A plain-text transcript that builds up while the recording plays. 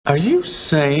Are you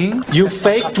saying you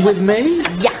faked with me?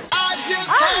 Yeah.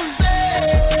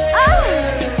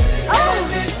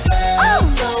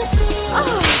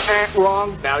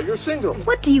 Wrong. Now you're single.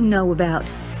 What do you know about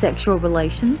sexual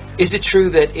relations? Is it true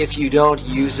that if you don't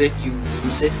use it, you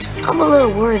lose it? I'm a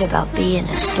little worried about being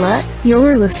a slut.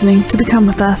 You're listening to the Come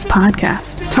With Us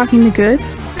podcast, talking the good,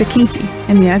 the kinky,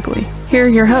 and the ugly. Here are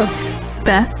your hosts,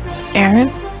 Beth, Aaron,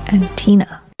 and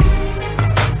Tina.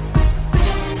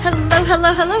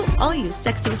 Hello, all you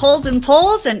sexy holes and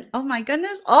poles, and oh my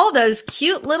goodness, all those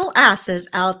cute little asses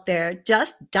out there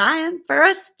just dying for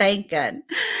a spanking.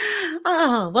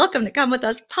 Oh, welcome to Come With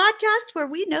Us podcast, where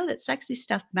we know that sexy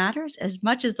stuff matters as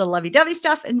much as the lovey-dovey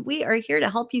stuff, and we are here to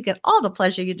help you get all the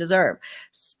pleasure you deserve.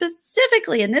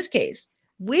 Specifically, in this case,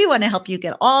 we want to help you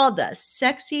get all the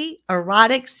sexy,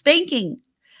 erotic spanking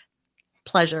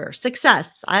pleasure,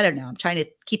 success. I don't know. I'm trying to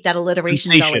keep that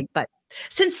alliteration going, but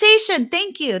sensation.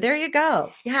 Thank you. There you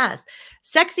go. Yes.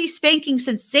 Sexy spanking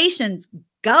sensations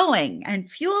going and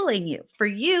fueling you, for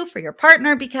your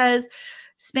partner, because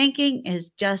spanking is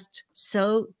just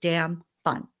so damn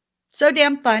fun. So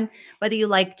damn fun. Whether you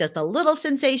like just a little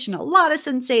sensation, a lot of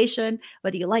sensation,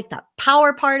 whether you like the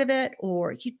power part of it,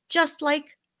 or you just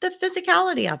like the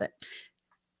physicality of it.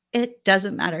 It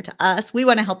doesn't matter to us. We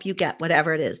want to help you get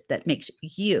whatever it is that makes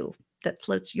you, that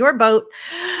floats your boat,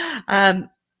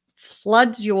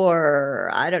 floods your,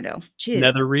 I don't know,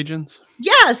 nether regions.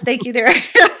 Yes, thank you there.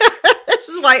 This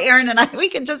is why Aaron and I, we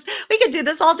could do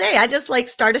this all day. I just like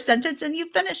start a sentence and you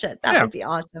finish it. That would be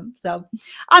awesome. So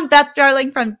I'm Beth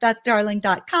Darling from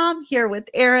BethDarling.com, here with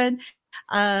Aaron.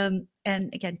 And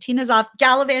again, Tina's off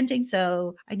gallivanting,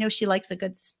 so I know she likes a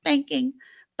good spanking,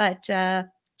 but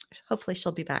hopefully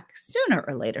she'll be back sooner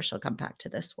or later. She'll come back to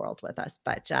this world with us.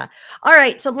 But all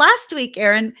right. So last week,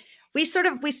 Aaron, we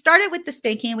started with the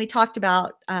spanking, and we talked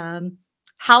about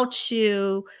how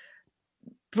to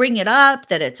bring it up,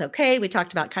 that it's okay. We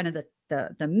talked about kind of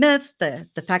the myths, the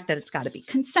fact that it's got to be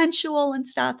consensual and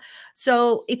stuff.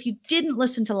 So if you didn't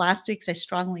listen to last week's, I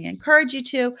strongly encourage you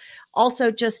to. Also,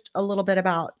 just a little bit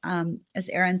about, as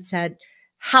Aaron said,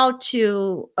 how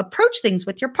to approach things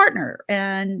with your partner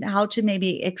and how to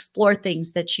maybe explore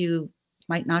things that you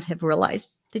might not have realized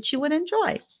that you would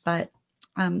enjoy, but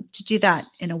to do that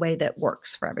in a way that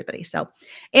works for everybody. So,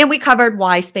 and we covered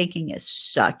why spanking is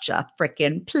such a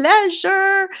freaking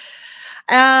pleasure.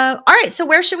 All right. So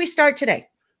where should we start today?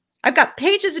 I've got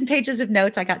pages and pages of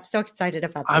notes. I got so excited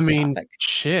about this topic.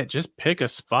 Shit, just pick a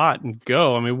spot and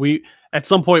go. I mean, at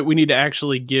some point we need to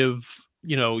actually give,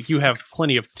 you have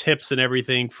plenty of tips and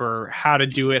everything for how to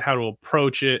do it, how to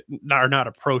approach it, not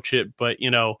approach it, but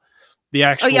the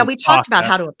actual. Oh yeah, we talked about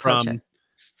how to approach it.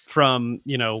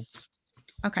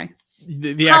 Okay.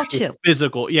 The actual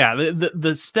physical,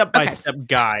 the step-by-step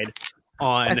guide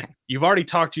on. Okay. You've already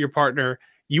talked to your partner.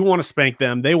 You want to spank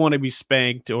them. They want to be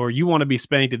spanked, or you want to be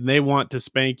spanked and they want to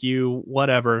spank you.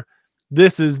 Whatever.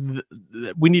 This is.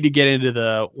 We need to get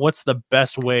into what's the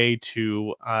best way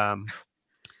to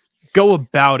go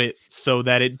about it so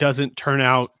that it doesn't turn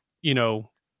out,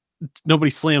 nobody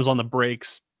slams on the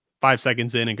brakes 5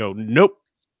 seconds in and go, nope.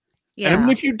 Yeah.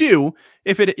 And if you do,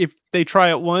 if they try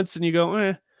it once and you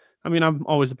go, I'm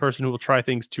always the person who will try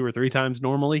things 2 or 3 times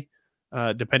normally,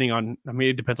 depending on,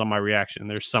 it depends on my reaction.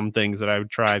 There's some things that I would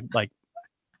try, like,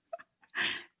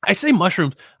 I say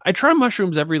mushrooms. I try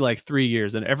mushrooms every 3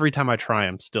 years, and every time I try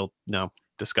them, still, no,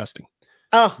 disgusting.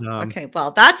 Oh, okay.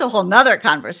 Well, that's a whole nother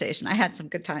conversation. I had some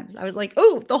good times. I was like,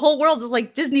 oh, the whole world is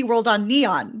like Disney World on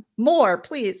neon. More,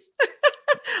 please.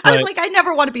 I was like, I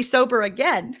never want to be sober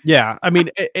again. Yeah. I mean,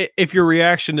 if your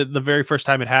reaction at the very first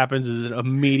time it happens is an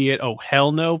immediate, oh,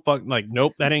 hell no, fuck,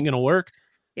 nope, that ain't going to work.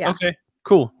 Yeah. Okay,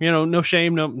 cool. No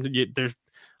shame.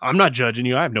 I'm not judging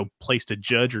you. I have no place to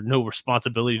judge or no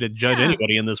responsibility to judge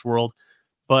anybody in this world.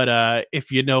 But if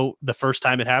the first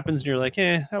time it happens and you're like,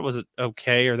 that wasn't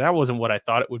okay, or that wasn't what I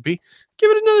thought it would be, give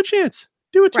it another chance.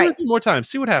 Do it 2 or 3 more times.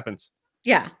 See what happens.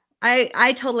 Yeah,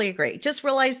 I totally agree. Just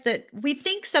realize that we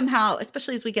think somehow,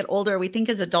 especially as we get older, we think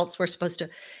as adults we're supposed to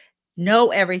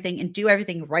know everything and do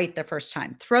everything right the first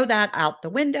time. Throw that out the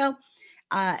window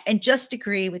and just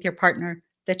agree with your partner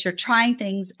that you're trying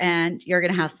things and you're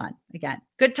going to have fun. Again,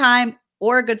 good time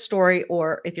or a good story,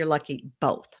 or if you're lucky,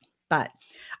 both. But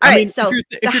all right, so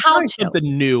if you're trying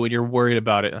something new and you're worried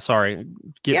about it,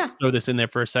 throw this in there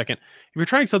for a second. If you're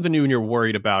trying something new and you're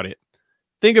worried about it,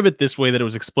 think of it this way, that it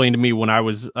was explained to me when I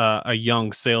was a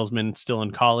young salesman still in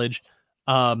college.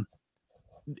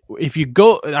 If you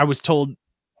go, I was told,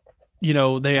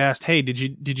 they asked, hey, did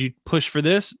you push for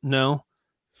this? No.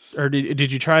 Or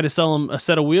did you try to sell them a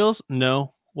set of wheels?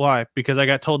 No. Why? Because I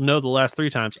got told no the last 3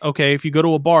 times. Okay, if you go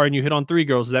to a bar and you hit on 3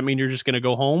 girls, does that mean you're just going to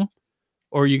go home?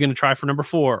 Or are you going to try for number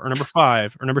 4 or number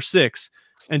 5 or number 6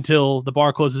 until the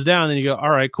bar closes down? And then you go, all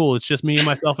right, cool. It's just me and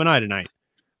myself and I tonight.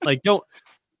 Like, don't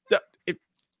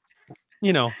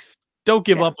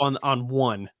give up on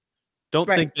one. Don't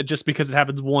think that just because it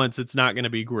happens once, it's not going to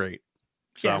be great.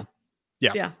 So,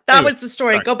 yeah. That was the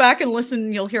story. Sorry. Go back and listen.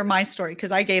 And you'll hear my story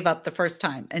because I gave up the first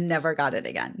time and never got it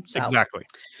again. So, exactly.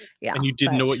 Yeah. And you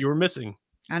didn't know what you were missing.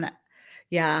 I know.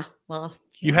 Yeah. Well,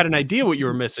 you had an idea what you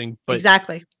were missing, but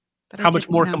exactly. But how much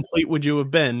more complete would you have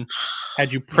been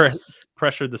had you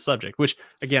pressured the subject? Which,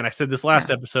 again, I said this last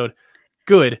episode.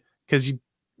 Good, because you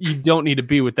don't need to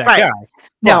be with that guy.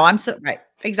 No, I'm so right.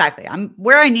 Exactly. I'm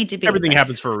where I need to be. Everything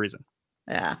happens for a reason.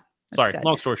 Yeah. Sorry.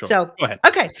 Long story short. So go ahead.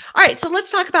 Okay. All right. So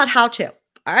let's talk about how to.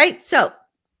 All right. So,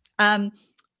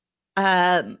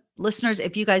 listeners,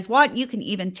 if you guys want, you can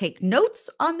even take notes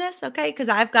on this. Okay. Because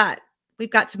we've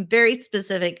got some very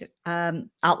specific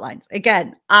outlines.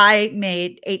 Again, I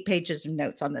made 8 pages of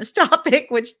notes on this topic,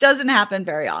 which doesn't happen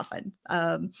very often.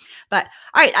 But all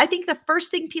right. I think the first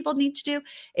thing people need to do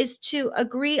is to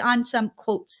agree on some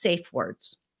quote safe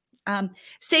words.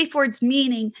 Safe words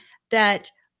meaning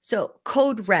that, so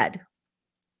code red,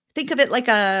 think of it like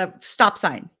a stop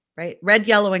sign, right? Red,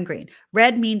 yellow, and green.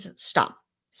 Red means stop.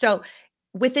 So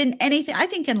within anything, I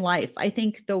think in life, I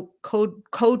think the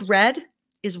code red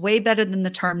is way better than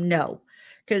the term no.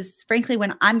 Because frankly,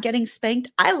 when I'm getting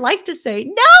spanked, I like to say,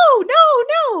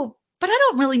 no, but I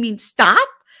don't really mean stop.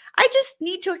 I just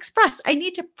need to express, I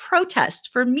need to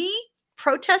protest. For me,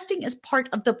 protesting is part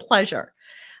of the pleasure.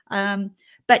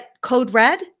 But code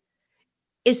red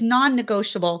is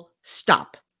non-negotiable.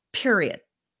 Stop, period.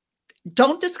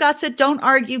 Don't discuss it. Don't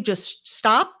argue. Just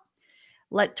stop.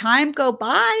 Let time go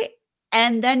by,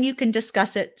 and then you can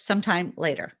discuss it sometime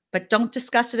later. But don't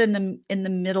discuss it in the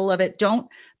middle of it. Don't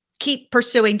keep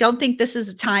pursuing. Don't think this is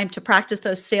a time to practice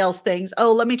those sales things.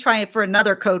 Oh, let me try it for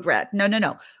another code red.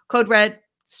 No. Code red,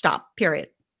 stop, period.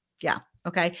 Yeah.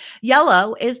 Okay.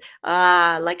 Yellow is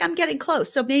like I'm getting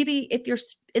close. So maybe if you're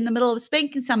in the middle of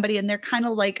spanking somebody and they're kind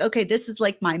of like, okay, this is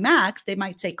like my max, they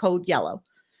might say code yellow,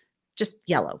 just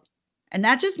yellow. And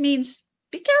that just means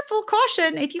be careful,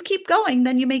 caution. If you keep going,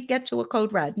 then you may get to a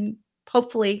code red. And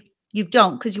hopefully you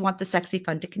don't, because you want the sexy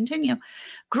fun to continue.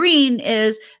 Green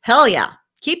is hell yeah,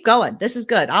 keep going. This is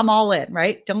good. I'm all in,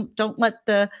 right? Don't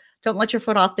let your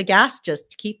foot off the gas.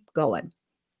 Just keep going.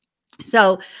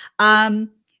 So,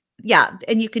 yeah.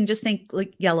 And you can just think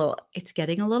like yellow, it's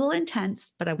getting a little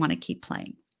intense, but I want to keep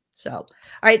playing. So, all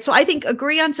right. So I think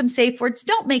agree on some safe words.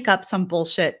 Don't make up some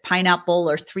bullshit pineapple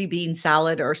or 3-bean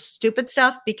salad or stupid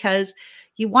stuff, because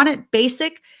you want it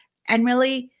basic and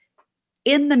really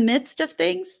in the midst of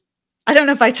things. I don't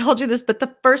know if I told you this, but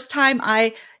the first time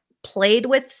I played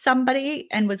with somebody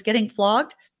and was getting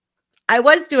flogged, I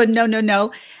was doing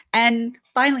no. And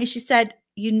finally she said,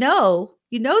 you know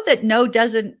that no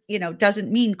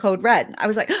doesn't mean code red. I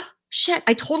was like, oh, shit,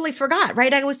 I totally forgot,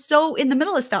 right? I was so in the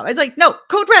middle of stuff. I was like, no,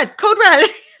 code red.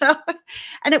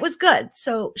 And it was good.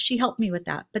 So she helped me with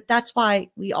that. But that's why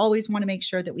we always want to make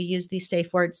sure that we use these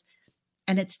safe words.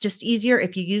 And it's just easier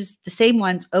if you use the same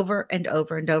ones over and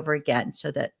over and over again,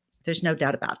 so that there's no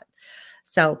doubt about it.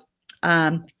 So,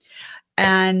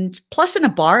 and plus in a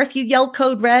bar, if you yell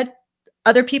code red,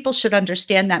 other people should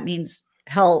understand that means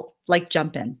hell, like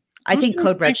jump in. I think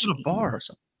code red should be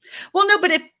universal. Well, no, but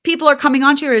if people are coming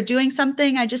onto you or doing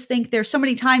something, I just think there's so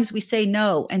many times we say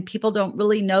no and people don't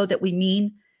really know that we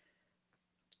mean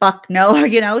fuck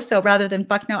no, so rather than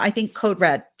fuck no, I think code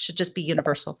red should just be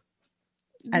universal.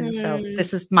 And so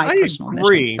this is my personal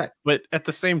agree, mission. But at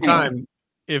the same time,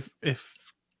 if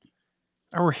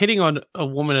I were hitting on a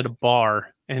woman at a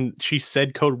bar and she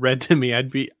said code red to me,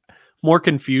 I'd be more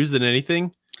confused than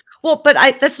anything. Well,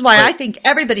 but this is why I think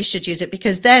everybody should use it,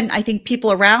 because then I think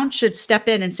people around should step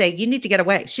in and say, you need to get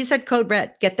away. She said code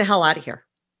red, get the hell out of here.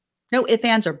 No ifs,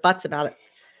 ands, or buts about it.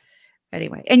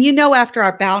 Anyway, and after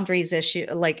our boundaries issue,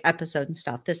 like episode and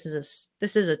stuff, this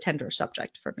is a tender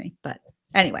subject for me. But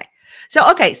anyway, so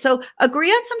agree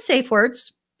on some safe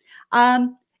words,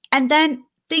 and then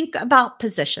think about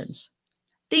positions.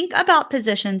 Think about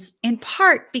positions in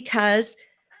part because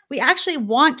we actually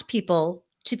want people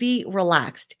to be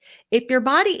relaxed. If your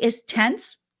body is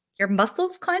tense, your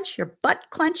muscles clench, your butt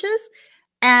clenches,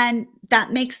 and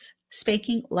that makes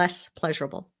spanking less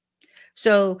pleasurable.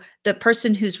 So the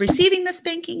person who's receiving the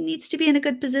spanking needs to be in a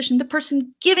good position. The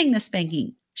person giving the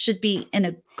spanking should be in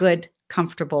a good,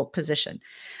 comfortable position.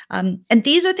 And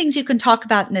these are things you can talk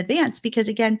about in advance, because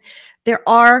again, there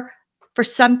are, for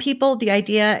some people, the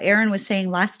idea Aaron was saying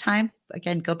last time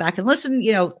again, go back and listen,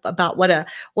 about what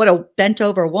a bent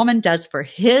over woman does for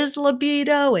his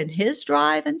libido and his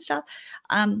drive and stuff.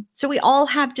 So we all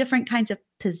have different kinds of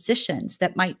positions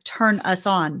that might turn us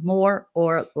on more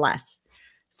or less.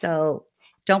 So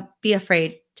don't be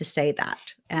afraid to say that.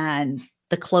 And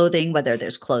the clothing, whether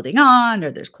there's clothing on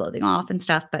or there's clothing off and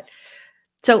stuff. But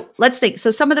so let's think. So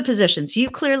some of the positions you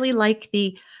clearly like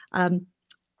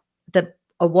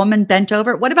a woman bent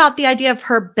over. What about the idea of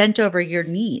her bent over your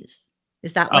knees?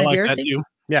 Is that one of your things? Too.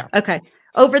 Yeah. Okay.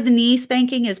 Over the knee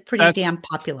spanking is pretty damn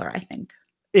popular, I think.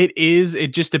 It is.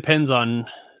 It just depends on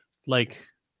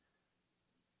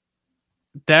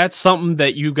that's something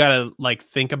that you got to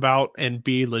think about and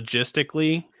be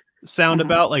logistically sound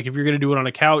about. Like if you're going to do it on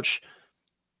a couch,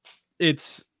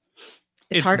 it's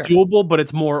harder. Doable, but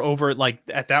it's more over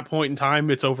at that point in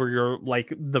time, it's over your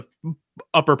the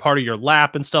upper part of your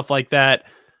lap and stuff like that.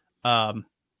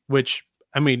 Which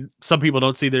I mean, some people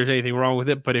don't see there's anything wrong with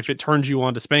it, but if it turns you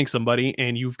on to spank somebody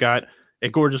and you've got a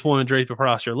gorgeous woman draped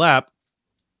across your lap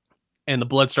and the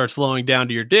blood starts flowing down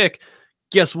to your dick,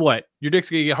 guess what? Your dick's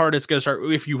gonna get hard. It's gonna start,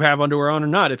 if you have underwear on or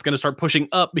not, it's gonna start pushing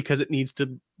up because it needs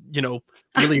to,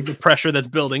 relieve the pressure that's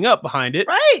building up behind it.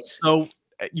 Right. So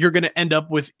you're gonna end up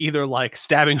with either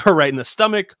stabbing her right in the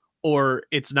stomach, or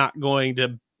it's not going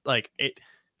to it.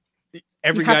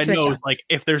 Every guy knows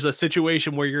if there's a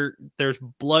situation where there's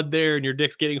blood there and your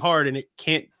dick's getting hard and it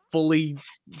can't fully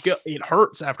go, it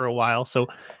hurts after a while. So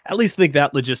at least think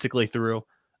that logistically through.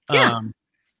 Yeah.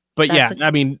 But I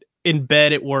mean, in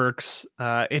bed it works.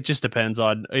 It just depends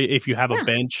on if you have a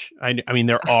bench. I mean,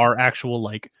 there are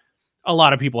actual a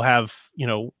lot of people have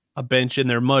a bench in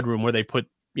their mudroom where they put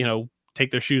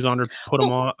take their shoes on or put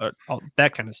them on,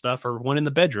 that kind of stuff, or one in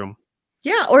the bedroom.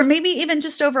 Yeah, or maybe even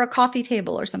just over a coffee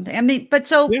table or something. I mean, but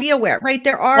be aware, right?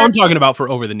 There are. I'm talking about for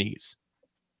over the knees.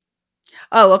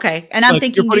 Oh, okay. And I'm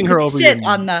thinking you're putting her over sit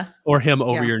on the or him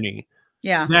over your knee.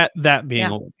 Yeah. That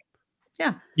being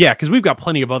Yeah, because we've got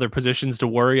plenty of other positions to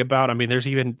worry about. I mean, there's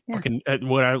even fucking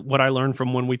what I learned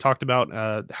from when we talked about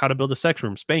how to build a sex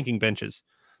room, spanking benches.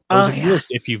 Those exist.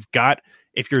 If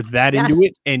you're that into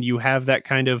it and you have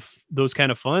those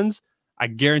kind of funds, I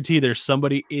guarantee there's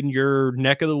somebody in your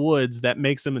neck of the woods that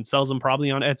makes them and sells them, probably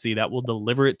on Etsy, that will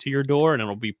deliver it to your door, and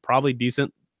it'll be probably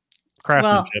decent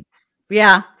craftsmanship.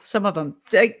 Yeah, some of them.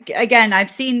 Again,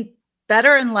 I've seen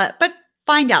better and less, but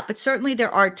find out. But certainly there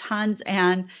are tons,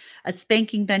 and a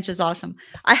spanking bench is awesome.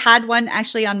 I had one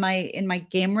actually in my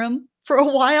game room for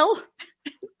a while,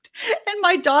 and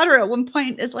my daughter at one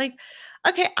point is like,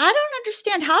 "Okay, I don't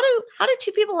understand how do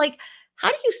two people how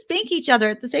do you spank each other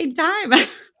at the same time?"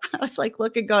 I was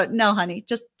looking, going, "No, honey,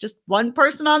 just one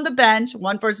person on the bench,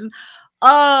 one person."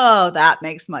 Oh, that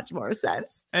makes much more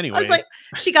sense. Anyway, I was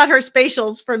she got her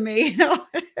spatials from me.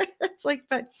 It's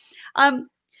but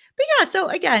yeah. So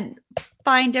again,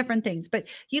 find different things, but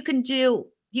you can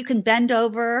bend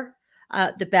over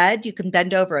the bed. You can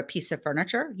bend over a piece of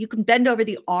furniture. You can bend over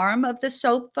the arm of the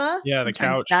sofa. Yeah,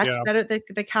 sometimes the couch. That's better.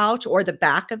 The couch or the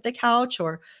back of the couch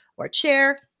or a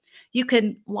chair. You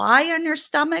can lie on your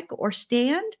stomach or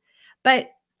stand, but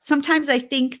sometimes I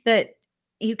think that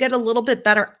you get a little bit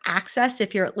better access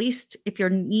if your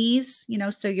knees,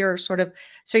 so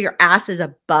your ass is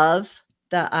above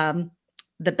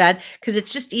the bed, because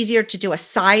it's just easier to do a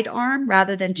side arm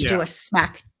rather than to do a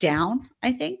smack down,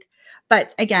 I think.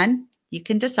 But again, you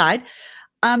can decide.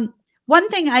 One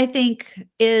thing I think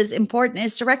is important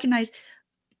is to recognize,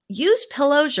 use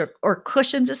pillows or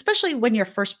cushions, especially when you're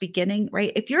first beginning,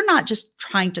 right? If you're not just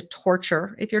trying to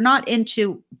torture, if you're not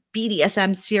into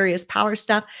BDSM serious power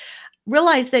stuff,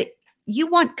 realize that you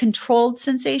want controlled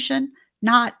sensation,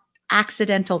 not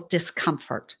accidental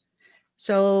discomfort.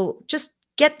 So just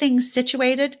get things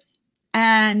situated.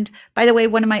 And by the way,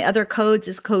 one of my other codes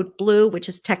is code blue, which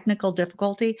is technical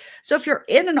difficulty. So if you're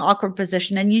in an awkward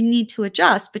position and you need to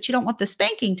adjust, but you don't want the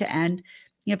spanking to end,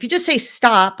 if you just say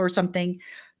stop or something,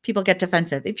 people get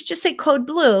defensive. If you just say code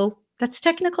blue, that's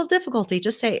technical difficulty.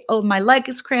 Just say, oh, my leg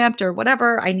is cramped or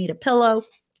whatever, I need a pillow.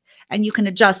 And you can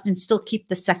adjust and still keep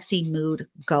the sexy mood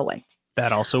going.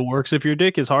 That also works if your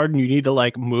dick is hard and you need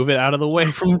to move it out of the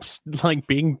way from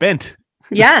being bent.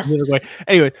 Yes.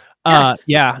 Anyway, what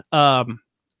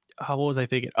was I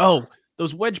thinking? Oh,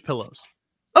 those wedge pillows.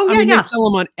 Oh, yeah, They sell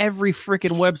them on every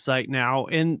freaking website now,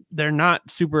 and they're not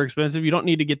super expensive. You don't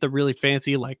need to get the really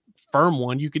fancy, firm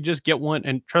one. You could just get one,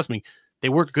 and trust me, they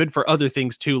work good for other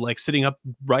things too, like sitting up,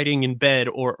 writing in bed,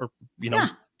 or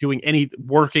doing any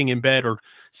working in bed, or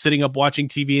sitting up watching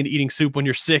TV and eating soup when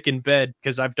you're sick in bed,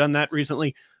 because I've done that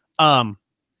recently.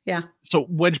 So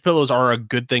wedge pillows are a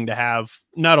good thing to have,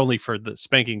 not only for the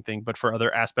spanking thing, but for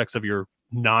other aspects of your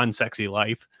non-sexy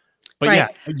life. But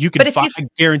right. yeah, you can I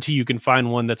guarantee you can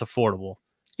find one that's affordable.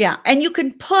 Yeah. And you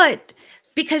can put,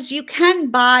 because you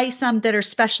can buy some that are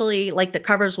specially, like the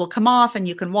covers will come off and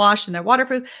you can wash and they're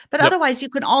waterproof. But otherwise, you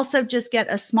can also just get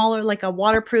a smaller, like a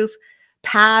waterproof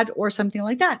pad or something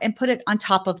like that and put it on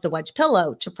top of the wedge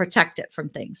pillow to protect it from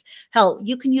things. Hell,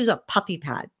 you can use a puppy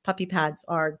pad. Puppy pads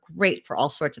are great for all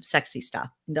sorts of sexy stuff.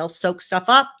 They'll soak stuff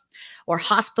up, or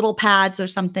hospital pads or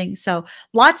something. So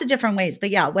lots of different ways. But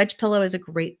yeah, wedge pillow is a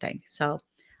great thing. So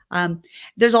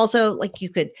there's also, like, you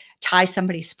could tie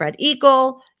somebody spread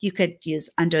eagle. You could use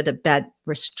under the bed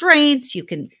restraints. You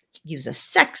can use a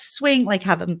sex swing, like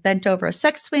have them bent over a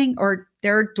sex swing, or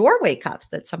there are doorway cups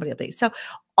that somebody will be. So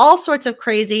all sorts of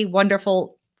crazy,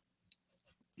 wonderful,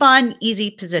 fun,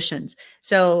 easy positions.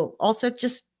 So also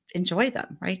just enjoy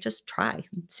them, right? Just try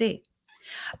and see.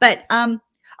 But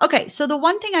okay, so the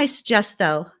one thing I suggest,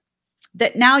 though,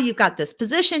 that now you've got this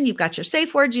position, you've got your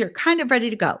safe words, you're kind of ready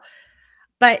to go.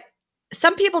 But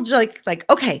some people just like,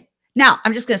 okay, now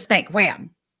I'm just going to spank,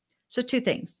 wham. So two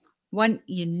things. One,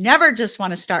 you never just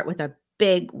want to start with a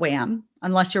big wham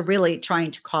unless you're really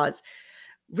trying to cause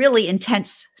really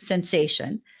intense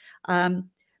sensation.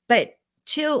 But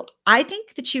two, I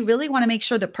think that you really want to make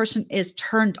sure the person is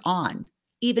turned on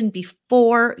even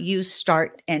before you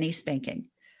start any spanking.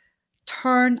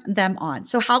 Turn them on.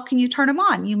 So how can you turn them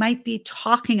on? You might be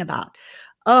talking about,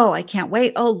 oh, I can't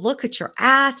wait. Oh, look at your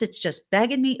ass. It's just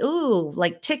begging me. Ooh,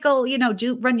 like tickle,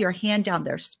 do run your hand down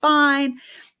their spine,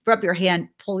 rub your hand,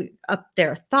 pull up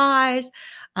their thighs,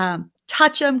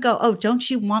 touch them, go, oh, don't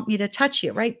you want me to touch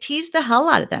you, right? Tease the hell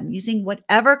out of them using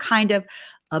whatever kind of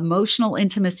emotional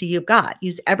intimacy you've got.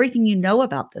 Use everything you know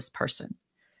about this person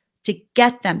to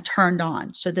get them turned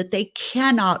on so that they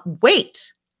cannot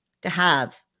wait to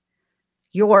have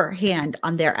your hand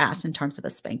on their ass in terms of a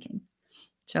spanking.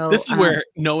 So this is where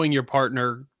knowing your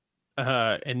partner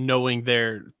and knowing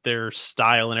their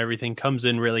style and everything comes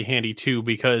in really handy too,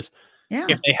 because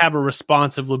if they have a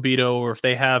responsive libido, or if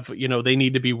they have, they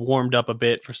need to be warmed up a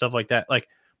bit for stuff like that. Like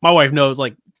my wife knows,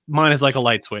 like mine is like a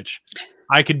light switch.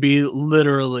 I could be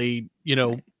literally,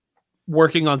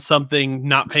 working on something,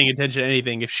 not paying attention to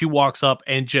anything. If she walks up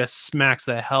and just smacks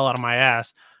the hell out of my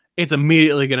ass, it's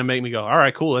immediately going to make me go, all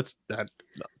right, cool. That's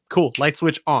cool. Light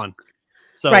switch on.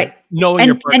 So knowing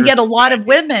your partner, and yet a lot of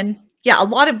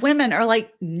women are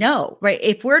like, no, right.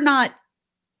 If we're not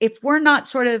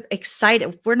sort of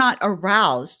excited, if we're not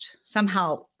aroused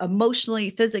somehow emotionally,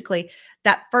 physically,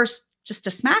 that first, just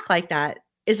a smack like that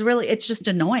is really, it's just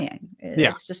annoying.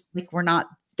 It's just like, we're not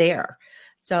there.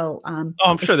 So, I'm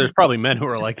sure there's probably men who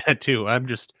are like that too. I'm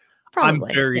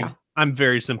very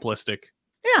simplistic.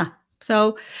 Yeah.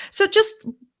 So just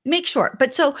make sure,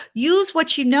 but so use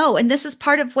what you know. And this is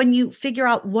part of when you figure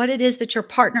out what it is that your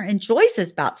partner enjoys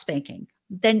about spanking,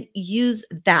 then use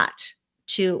that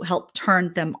to help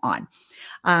turn them on.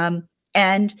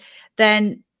 And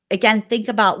then again, think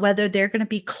about whether they're going to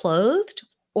be clothed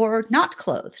or not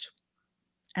clothed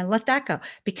and let that go.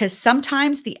 Because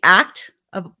sometimes the act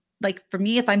of, like for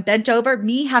me, if I'm bent over,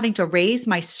 me having to raise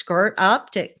my skirt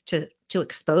up to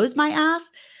expose my ass,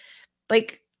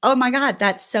 like, oh my God,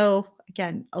 that's so,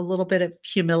 again, a little bit of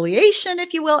humiliation,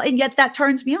 if you will. And yet that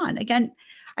turns me on. Again,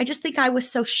 I just think I was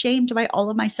so shamed by all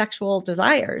of my sexual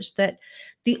desires that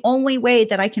the only way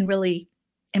that I can really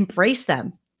embrace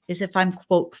them is if I'm,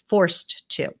 quote, forced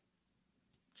to.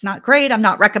 It's not great. I'm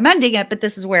not recommending it, but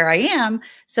this is where I am.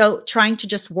 So trying to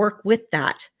just work with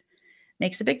that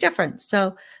makes a big difference.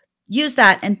 So use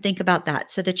that and think about that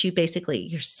so that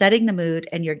you're setting the mood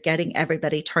and you're getting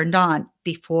everybody turned on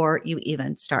before you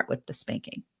even start with the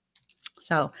spanking.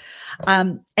 So,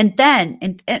 and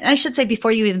I should say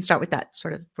before you even start with that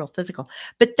sort of real physical,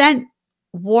 but then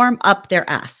warm up their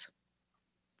ass.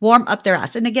 Warm up their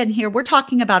ass. And again, here we're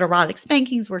talking about erotic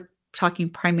spankings. We're talking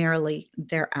primarily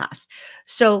their ass.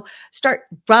 So start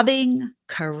rubbing,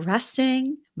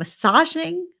 caressing,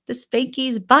 massaging the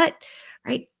spanky's butt,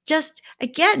 right? Just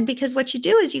again, because what you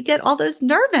do is you get all those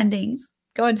nerve endings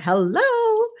going, hello.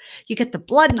 You get the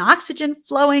blood and oxygen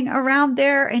flowing around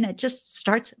there and it just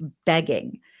starts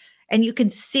begging. And you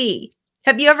can see,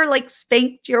 have you ever like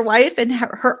spanked your wife and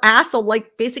her ass will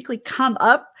like basically come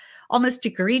up almost to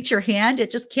greet your hand?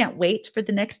 It just can't wait for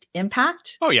the next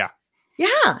impact. Oh yeah.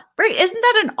 Yeah. Right. Isn't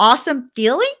that an awesome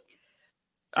feeling?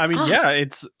 I mean,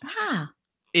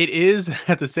 it is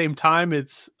at the same time.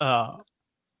 It's,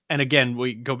 and again,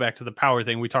 we go back to the power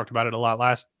thing. We talked about it a lot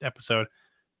last episode.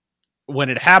 When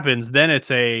it happens, then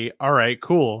it's all right,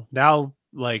 cool. Now,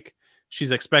 like,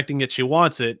 she's expecting it. She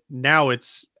wants it. Now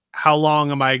it's, how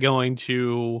long am I going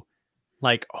to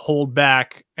like hold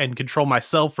back and control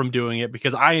myself from doing it?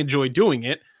 Because I enjoy doing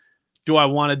it. do I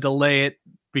want to delay it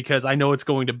because I know it's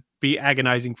going to be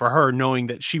agonizing for her, knowing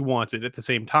that she wants it at the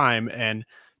same time? And,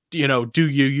 you know, do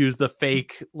you use the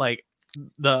fake, like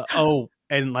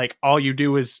and like all you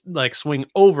do is like swing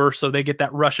over so they get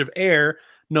that rush of air,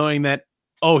 knowing that,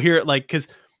 here, like, because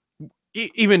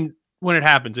even when it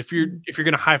happens, if you're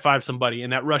going to high five somebody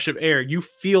and that rush of air, you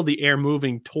feel the air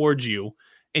moving towards you,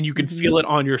 and you can feel it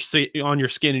on your skin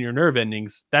and your nerve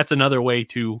endings. That's another way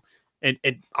to, and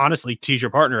honestly, tease your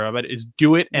partner of it, is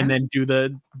do it and then do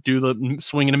the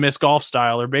swing and a miss golf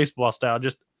style or baseball style,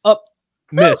 just up,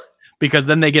 miss, because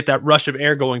then they get that rush of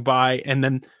air going by, and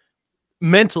then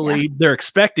mentally they're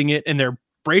expecting it and they're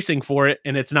bracing for it,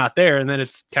 and it's not there, and then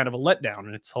it's kind of a letdown,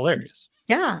 and it's hilarious.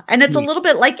 Yeah. And it's a little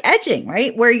bit like edging,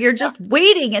 right? Where you're just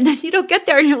waiting and then you don't get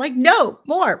there and you're like, no,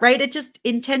 more, right? It just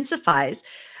intensifies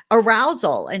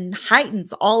arousal and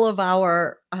heightens all of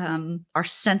our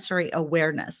sensory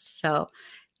awareness. So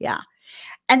yeah.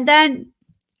 And then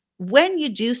when you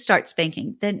do start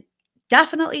spanking, then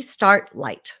definitely start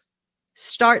light.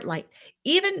 Start light.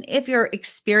 Even if you're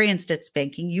experienced at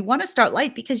spanking, you want to start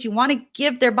light because you want to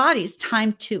give their bodies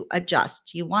time to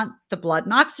adjust. You want the blood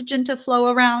and oxygen to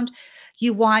flow around.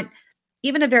 You want,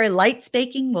 even a very light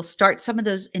spanking will start some of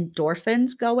those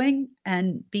endorphins going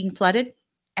and being flooded.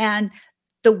 And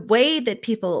the way that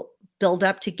people build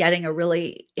up to getting a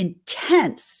really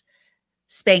intense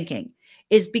spanking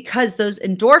is because those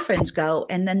endorphins go,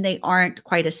 and then they aren't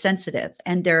quite as sensitive,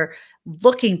 and they're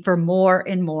looking for more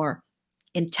and more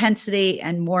intensity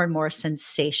and more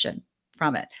sensation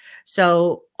from it.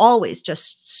 So always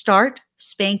just start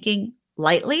spanking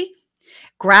lightly,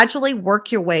 gradually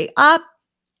work your way up,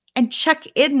 and check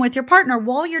in with your partner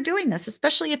while you're doing this,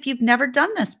 especially if you've never done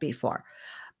this before.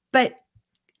 But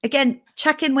again,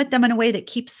 check in with them in a way that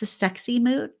keeps the sexy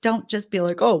mood. Don't just be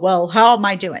like, oh, well, how am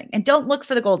I doing? And don't look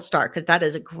for the gold star, because that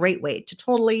is a great way to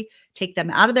totally take them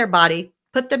out of their body,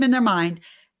 put them in their mind,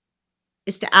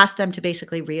 is to ask them to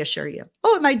basically reassure you.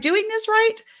 Oh, am I doing this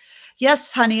right?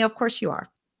 Yes, honey, of course you are.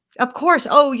 Of course.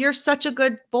 Oh, you're such a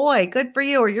good boy. Good for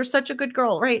you. Or you're such a good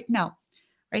girl, right? No,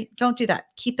 right? Don't do that.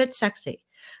 Keep it sexy.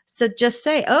 So just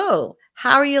say, oh,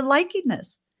 how are you liking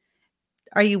this?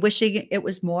 Are you wishing it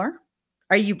was more?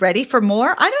 Are you ready for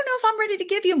more? I don't know if I'm ready to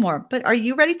give you more, but are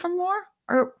you ready for more?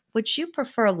 Or would you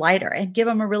prefer lighter? And give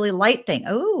them a really light thing.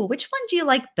 Oh, which one do you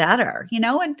like better? You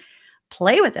know, and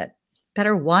play with it.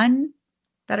 Better one,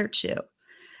 better two.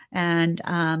 And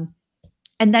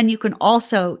then you can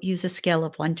also use a scale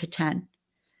of 1 to 10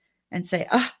 and say,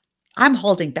 oh, I'm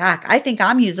holding back. I think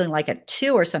I'm using like a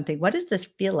 2 or something. What does this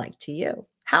feel like to you?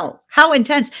 How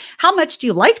intense? How much do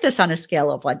you like this on a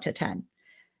scale of 1 to 10?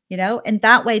 You know, and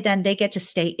that way, then they get to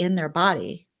stay in their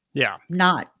body. Yeah.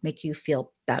 Not make you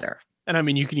feel better. And I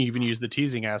mean, you can even use the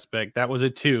teasing aspect. That was a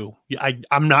 2.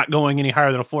 I'm not going any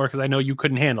higher than a 4 because I know you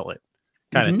couldn't handle it,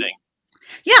 kind of thing.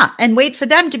 Yeah. And wait for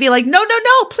them to be like, no,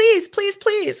 please, please,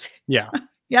 please. Yeah.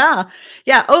 Yeah.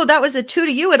 Yeah. Oh, that was a 2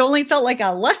 to you. It only felt like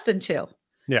a less than 2.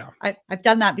 Yeah. I've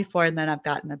done that before, and then I've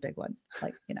gotten a big one,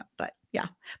 like, you know, but yeah.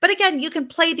 But again, you can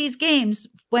play these games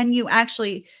when you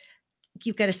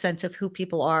get a sense of who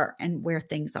people are and where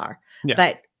things are. Yeah.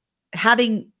 But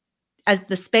having as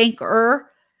the spanker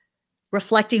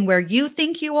reflecting where you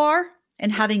think you are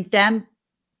and having them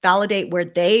validate where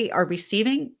they are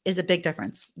receiving is a big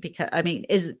difference, because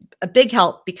is a big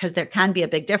help, because there can be a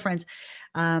big difference.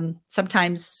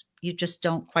 Sometimes you just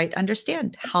don't quite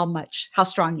understand how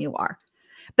strong you are.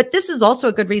 But this is also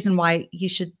a good reason why you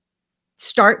should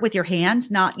start with your hands,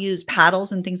 not use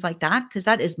paddles and things like that, because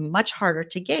that is much harder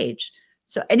to gauge.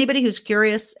 So anybody who's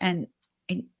curious and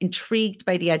intrigued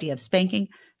by the idea of spanking,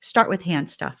 start with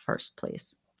hand stuff first,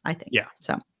 please, I think. Yeah.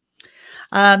 So,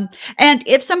 and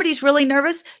if somebody's really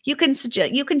nervous, you can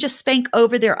just spank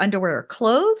over their underwear or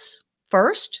clothes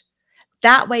first.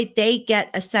 That way they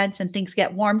get a sense and things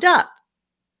get warmed up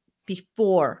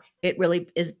before it really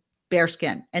is bare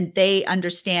skin, and they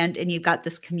understand, and you've got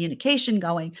this communication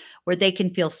going where they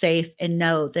can feel safe and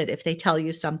know that if they tell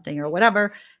you something or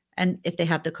whatever, and if they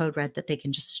have the code red, that they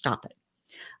can just stop it.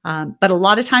 But a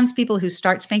lot of times people who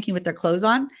start spanking with their clothes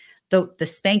on, the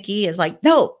spanky is like,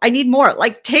 no, I need more.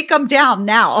 Like, take them down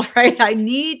now, right? I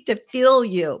need to feel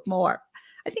you more.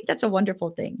 I think that's a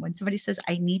wonderful thing when somebody says,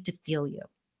 I need to feel you.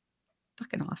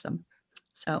 Fucking awesome.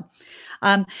 So,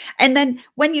 and then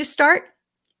when you start,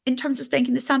 in terms of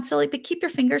spanking, this sounds silly, but keep your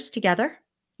fingers together.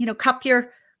 You know, cup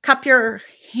your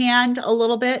hand a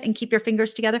little bit and keep your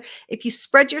fingers together. If you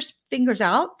spread your fingers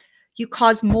out, you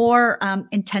cause more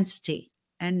intensity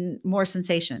and more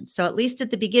sensation. So at least at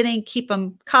the beginning, keep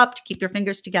them cupped, keep your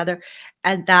fingers together,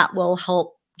 and that will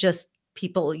help just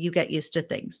you get used to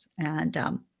things. And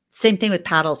Same thing with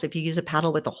paddles. If you use a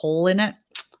paddle with a hole in it,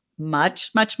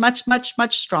 much, much, much, much,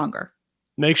 much stronger.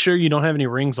 Make sure you don't have any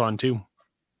rings on too.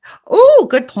 Oh,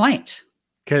 good point.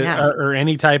 Yeah. Or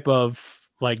any type of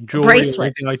like jewelry Bracelet. or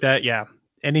anything like that. Yeah.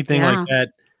 Anything like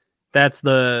that.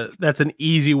 That's an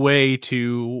easy way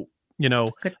to,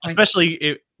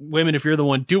 especially women, if you're the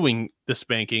one doing the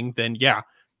spanking, then yeah.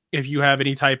 If you have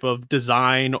any type of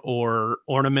design or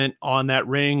ornament on that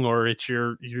ring, or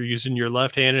you're using your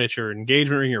left hand and it's your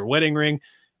engagement ring or wedding ring,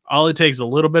 all it takes is a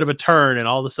little bit of a turn and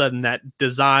all of a sudden that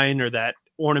design or that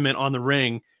ornament on the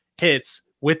ring hits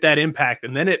with that impact.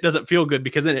 And then it doesn't feel good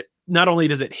because then it not only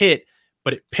does it hit,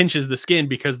 but it pinches the skin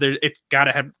because it's got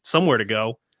to have somewhere to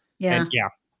go. Yeah. And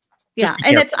yeah.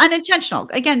 And it's unintentional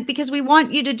again, because we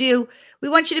want you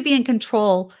to be in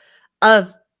control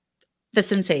of the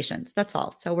sensations. That's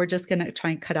all. So we're just going to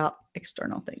try and cut out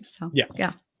external things. So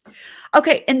yeah.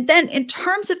 Okay. And then in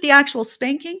terms of the actual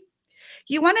spanking,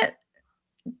 you want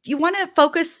to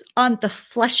focus on the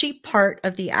fleshy part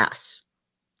of the ass,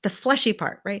 the fleshy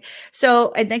part, right?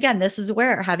 So, and again, this is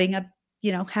where having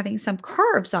some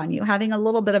curves on you, having a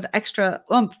little bit of extra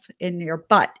oomph in your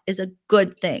butt is a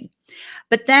good thing.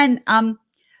 But then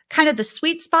kind of the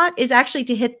sweet spot is actually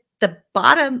to hit the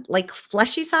bottom, like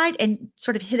fleshy side and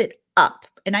sort of hit it up.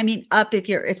 And I mean up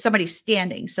if somebody's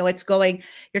standing. So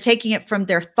you're taking it from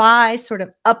their thighs sort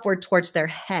of upward towards their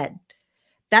head.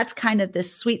 That's kind of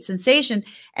this sweet sensation.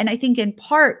 And I think in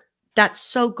part that's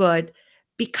so good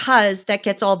because that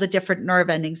gets all the different nerve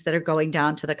endings that are going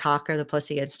down to the cock or the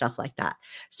pussy and stuff like that.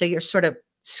 So you're sort of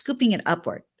scooping it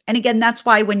upward. And again, that's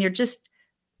why when you're just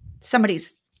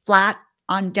somebody's flat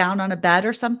down on a bed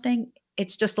or something,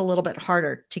 it's just a little bit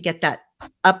harder to get that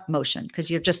up motion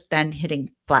because you're just then hitting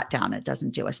flat down. It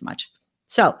doesn't do as much.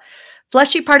 So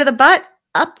fleshy part of the butt,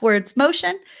 upwards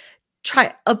motion,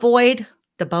 avoid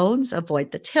the bones, avoid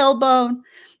the tailbone.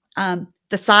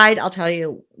 The side, I'll tell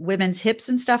you, women's hips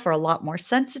and stuff are a lot more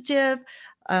sensitive.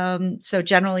 So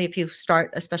generally, if you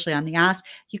start, especially on the ass,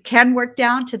 you can work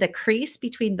down to the crease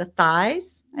between the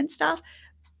thighs and stuff,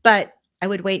 but I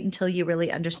would wait until you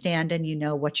really understand and you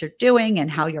know what you're doing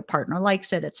and how your partner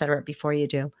likes it, et cetera, before you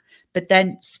do. But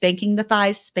then spanking the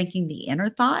thighs, spanking the inner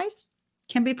thighs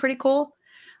can be pretty cool.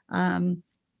 And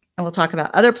we'll talk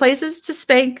about other places to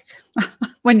spank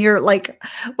when you're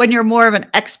more of an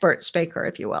expert spanker,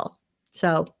 if you will.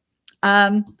 So,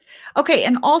 okay.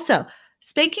 And also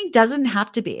spanking doesn't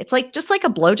have to be, it's just like a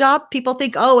blowjob. People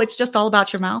think, oh, it's just all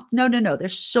about your mouth. No.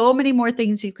 There's so many more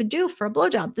things you can do for a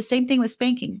blowjob. The same thing with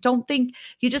spanking. Don't think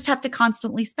you just have to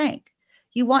constantly spank.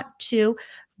 You want to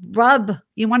rub,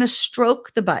 you want to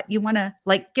stroke the butt. You want to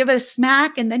give it a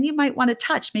smack, and then you might want to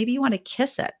touch. Maybe you want to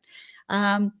kiss it.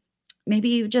 Maybe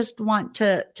you just want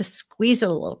to squeeze it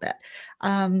a little bit.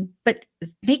 But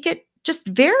just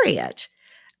vary it.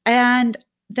 And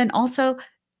then also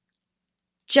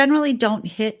generally don't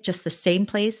hit just the same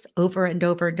place over and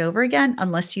over and over again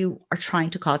unless you are trying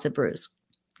to cause a bruise,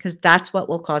 because that's what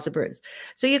will cause a bruise.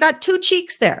 So you got two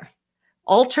cheeks there.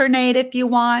 Alternate if you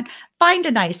want. Find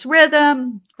a nice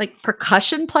rhythm. Like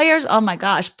percussion players, oh my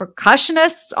gosh,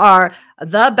 percussionists are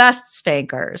the best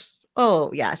spankers.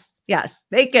 Oh, yes.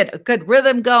 They get a good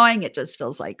rhythm going. It just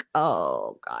feels like,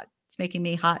 oh God, it's making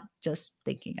me hot just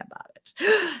thinking about it.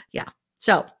 Yeah.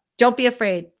 So don't be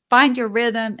afraid. Find your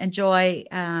rhythm, enjoy.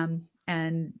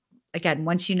 And again,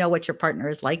 once you know what your partner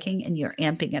is liking and you're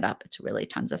amping it up, it's really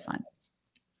tons of fun.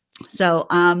 So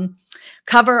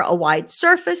cover a wide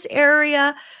surface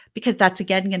area because that's,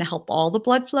 again, going to help all the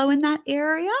blood flow in that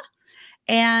area.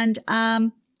 And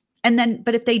then,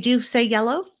 but if they do say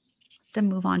yellow, then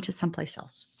move on to someplace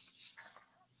else.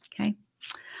 Okay.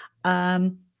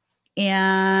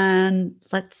 And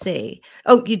let's see.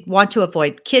 Oh, you'd want to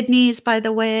avoid kidneys, by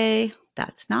the way.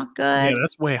 That's not good. Yeah,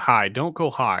 that's way high. Don't go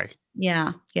high.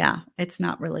 Yeah. It's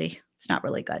not really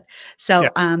good. So,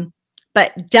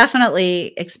 but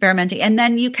definitely experimenting. And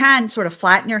then you can sort of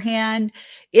flatten your hand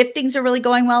if things are really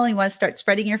going well and you want to start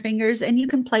spreading your fingers, and you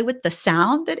can play with the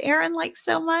sound that Aaron likes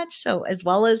so much. So as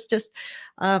well as just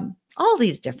all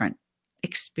these different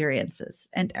experiences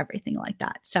and everything like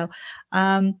that. So,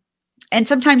 and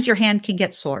sometimes your hand can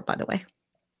get sore, by the way.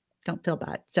 Don't feel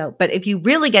bad. So, but if you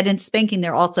really get into spanking,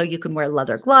 there also, you can wear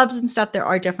leather gloves and stuff. There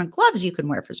are different gloves you can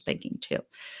wear for spanking too.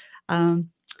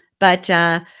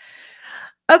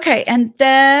 Okay. And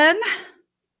then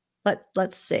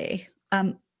let's see.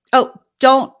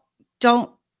 Don't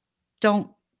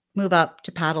move up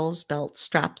to paddles, belts,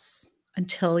 straps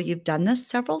until you've done this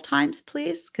several times,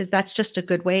 please. Because that's just a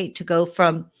good way to go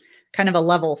from kind of a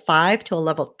level 5 to a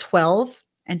level 12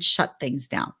 and shut things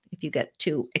down. If you get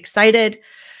too excited,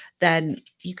 then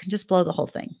you can just blow the whole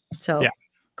thing. So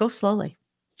Go slowly.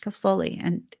 Go slowly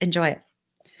and enjoy it.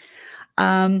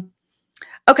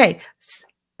 Okay.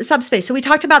 Subspace. So we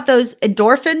talked about those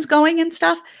endorphins going and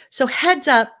stuff. So heads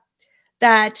up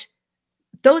that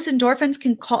those endorphins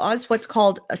can cause what's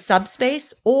called a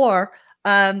subspace or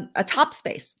a top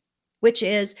space, which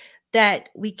is that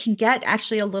we can get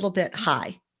actually a little bit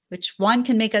high, which one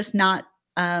can make us not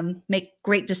make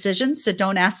great decisions. So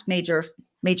don't ask major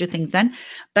things then.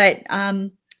 But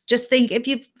just think of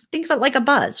it like a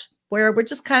buzz, where we're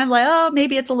just kind of like, oh,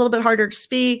 maybe it's a little bit harder to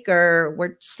speak, or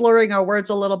we're slurring our words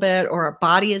a little bit, or our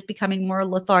body is becoming more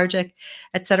lethargic,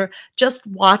 etc. Just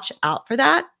watch out for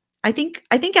that. I think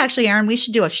actually, Aaron, we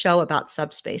should do a show about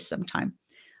subspace sometime.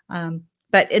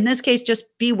 But in this case,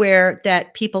 just beware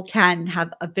that people can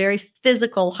have a very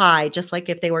physical high, just like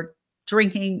if they were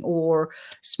drinking or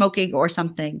smoking or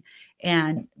something,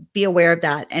 and be aware of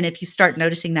that. And if you start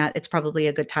noticing that, it's probably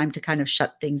a good time to kind of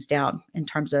shut things down in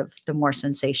terms of the more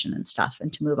sensation and stuff,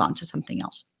 and to move on to something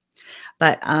else.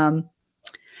 But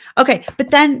okay. But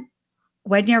then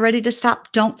when you're ready to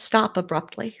stop, don't stop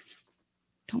abruptly.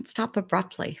 Don't stop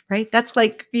abruptly, right? That's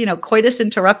like, coitus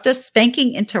interruptus,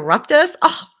 spanking interruptus.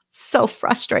 Oh, so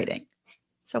frustrating.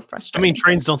 So frustrating. I mean,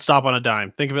 trains don't stop on a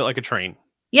dime. Think of it like a train.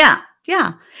 Yeah.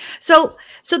 Yeah. So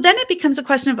then it becomes a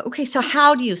question of, okay, so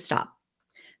how do you stop?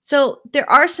 So there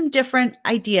are some different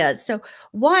ideas. So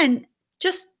one,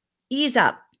 just ease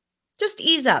up. Just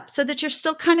ease up so that you're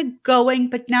still kind of going,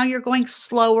 but now you're going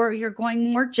slower. You're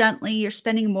going more gently. You're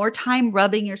spending more time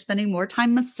rubbing. You're spending more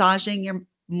time massaging. You're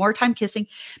more time kissing.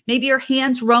 Maybe your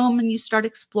hands roam and you start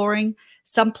exploring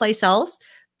someplace else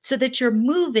so that you're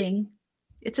moving.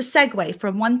 It's a segue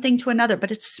from one thing to another,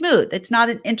 but it's smooth. It's not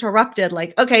an interrupted,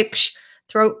 like, okay, psh,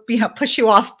 push you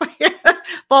off,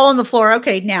 fall on the floor.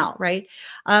 Okay, now, right?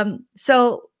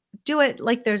 So do it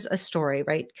like there's a story,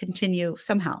 right? Continue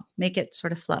somehow, make it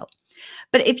sort of flow.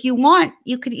 But if you want,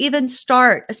 you could even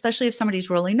start, especially if somebody's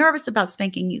really nervous about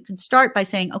spanking, you can start by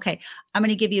saying, okay, I'm going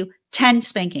to give you 10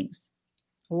 spankings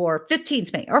or 15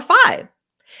 spankings or 5.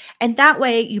 And that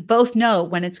way you both know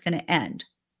when it's going to end.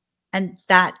 And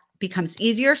that becomes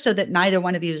easier so that neither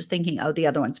one of you is thinking, oh, the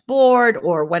other one's bored,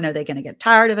 or when are they going to get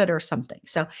tired of it or something.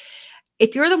 So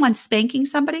if you're the one spanking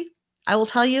somebody, I will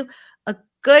tell you a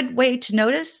good way to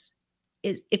notice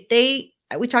is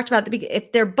we talked about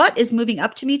if their butt is moving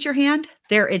up to meet your hand,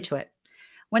 they're into it.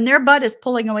 When their butt is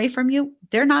pulling away from you,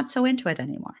 they're not so into it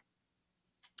anymore.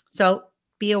 So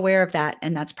be aware of that.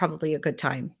 And that's probably a good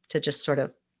time to just sort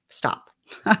of stop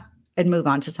and move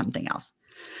on to something else.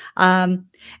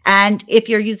 And if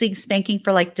you're using spanking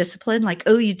for like discipline, like,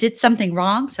 oh, you did something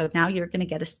wrong, so now you're going to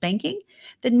get a spanking,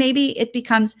 then maybe it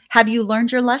becomes, have you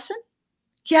learned your lesson?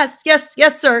 Yes,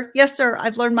 sir. Yes, sir.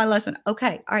 I've learned my lesson.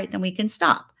 Okay. All right. Then we can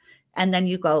stop. And then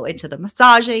you go into the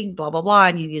massaging, blah, blah, blah,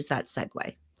 and you use that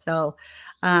segue. So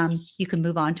you can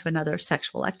move on to another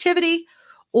sexual activity,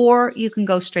 or you can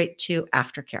go straight to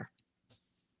aftercare.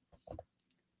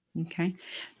 Okay.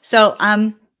 So,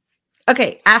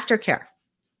 okay. Aftercare.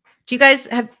 Do you guys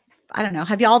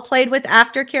have you all played with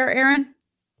Aftercare, Aaron?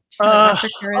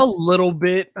 Aftercare a little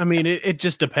bit. I mean, it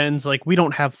just depends. Like, we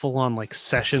don't have full on like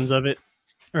sessions of it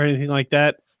or anything like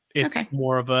that. It's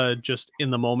more of a just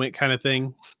in the moment kind of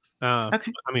thing.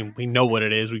 Okay. I mean, we know what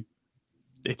it is.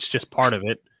 It's just part of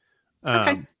it.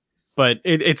 But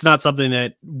it's not something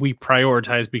that we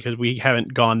prioritize because we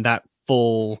haven't gone that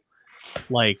full,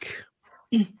 like.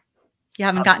 You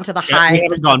haven't gotten to the high. We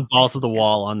haven't gone balls to the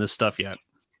wall on this stuff yet.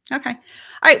 Okay. All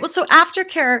right. Well, so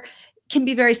aftercare can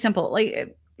be very simple.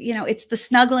 Like, it's the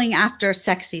snuggling after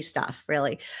sexy stuff,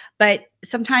 really. But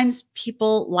sometimes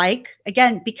people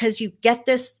again, because you get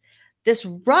this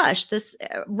rush, this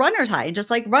runner's high, and just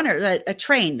like a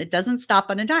train that doesn't stop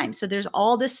on a dime. So there's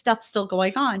all this stuff still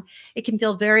going on. It can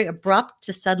feel very abrupt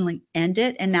to suddenly end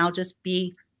it and now just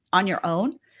be on your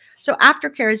own. So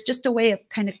aftercare is just a way of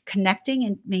kind of connecting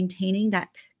and maintaining that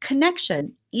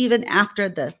connection even after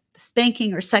the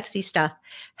spanking or sexy stuff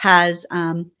has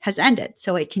ended.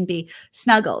 So it can be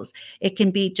snuggles. It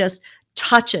can be just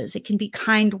touches. It can be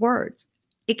kind words.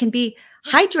 It can be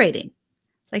hydrating,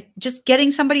 like just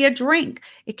getting somebody a drink.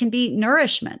 It can be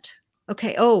nourishment.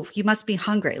 Okay. Oh, you must be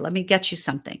hungry. Let me get you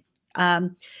something.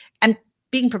 And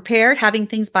being prepared, having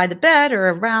things by the bed or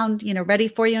around, ready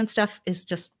for you and stuff is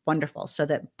just wonderful, so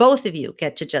that both of you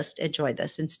get to just enjoy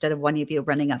this instead of one of you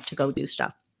running up to go do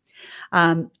stuff.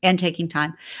 And taking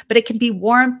time. But it can be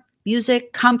warmth,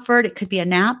 music, comfort. It could be a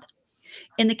nap.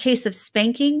 In the case of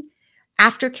spanking,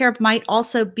 aftercare might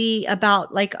also be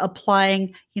about like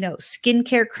applying,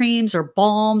 skincare creams or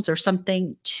balms or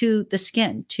something to the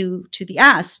skin, to the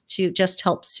ass, to just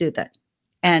help soothe it,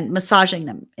 and massaging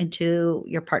them into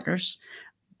your partner's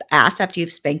ass after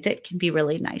you've spanked it can be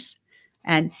really nice.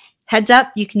 And heads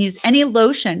up, you can use any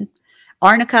lotion.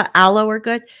 Arnica, aloe are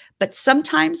good, but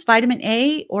sometimes vitamin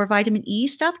A or vitamin E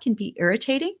stuff can be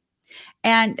irritating.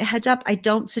 And heads up, I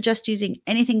don't suggest using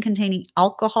anything containing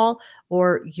alcohol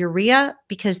or urea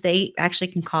because they actually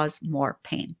can cause more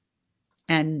pain.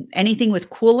 And anything with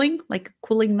cooling, like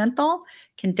cooling menthol,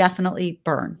 can definitely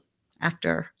burn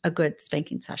after a good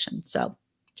spanking session. So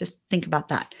just think about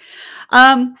that.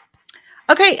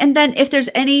 Okay. And then if there's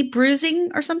any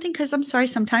bruising or something, because I'm sorry,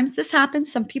 sometimes this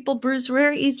happens. Some people bruise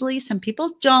very easily. Some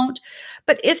people don't.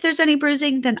 But if there's any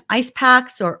bruising, then ice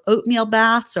packs or oatmeal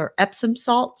baths or Epsom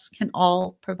salts can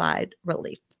all provide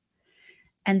relief.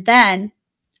 And then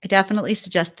I definitely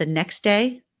suggest the next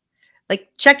day, like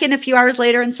check in a few hours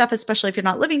later and stuff, especially if you're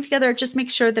not living together, just make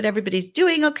sure that everybody's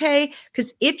doing okay.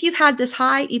 Because if you've had this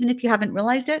high, even if you haven't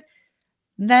realized it,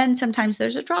 then sometimes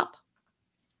there's a drop.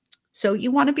 So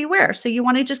you want to be aware. So you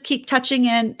want to just keep touching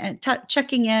in and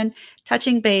checking in,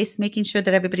 touching base, making sure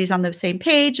that everybody's on the same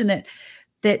page and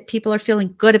that people are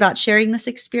feeling good about sharing this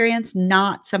experience,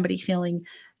 not somebody feeling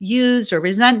used or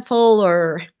resentful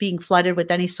or being flooded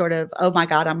with any sort of, oh my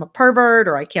God, I'm a pervert,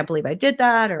 or I can't believe I did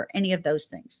that, or any of those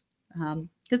things.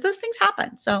 Because those things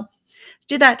happen. So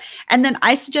do that. And then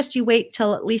I suggest you wait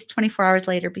till at least 24 hours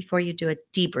later before you do a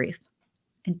debrief.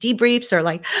 And debriefs are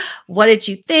like, what did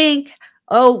you think?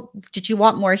 Oh, did you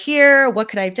want more here? What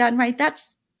could I have done right?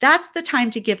 That's the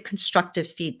time to give constructive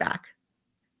feedback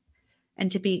and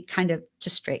to be kind of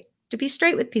just straight, to be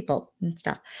straight with people and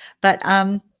stuff. But,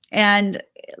 and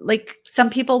like some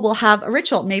people will have a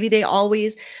ritual. Maybe they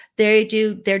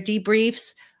do their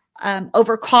debriefs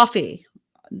over coffee,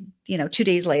 2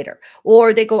 days later,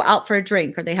 or they go out for a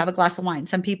drink, or they have a glass of wine.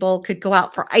 Some people could go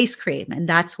out for ice cream, and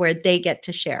that's where they get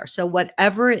to share. So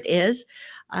whatever it is,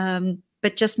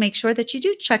 but just make sure that you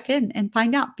do check in and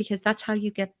find out, because that's how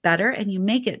you get better and you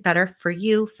make it better for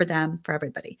you, for them, for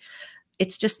everybody.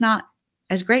 It's just not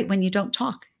as great when you don't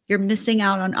talk. You're missing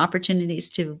out on opportunities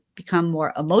to become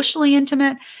more emotionally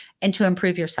intimate and to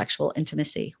improve your sexual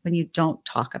intimacy when you don't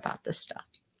talk about this stuff.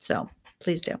 So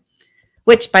please do.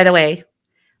 Which, by the way,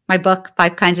 my book,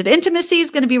 5 Kinds of Intimacy, is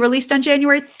going to be released on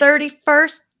January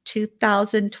 31st,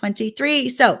 2023.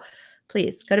 So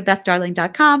please go to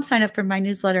bethdarling.com, sign up for my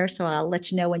newsletter, so I'll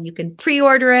let you know when you can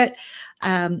pre-order it.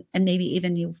 And maybe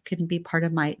even you can be part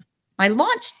of my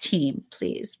launch team,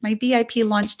 please, my VIP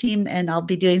launch team. And I'll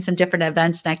be doing some different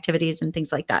events and activities and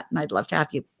things like that. And I'd love to have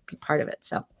you be part of it.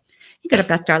 So you go to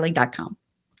bethdarling.com.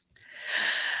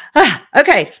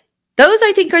 Okay. Those,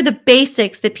 I think, are the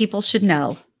basics that people should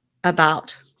know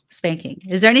about spanking.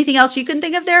 Is there anything else you can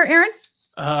think of there, Aaron?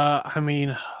 I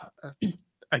mean,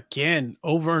 again,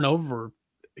 over and over,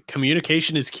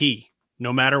 communication is key,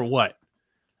 no matter what.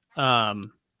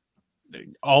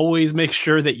 Always make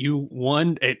sure that you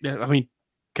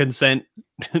consent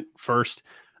first,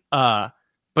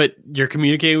 but you're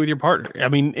communicating with your partner. I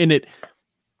mean, and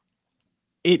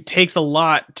it takes a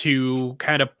lot to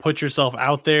kind of put yourself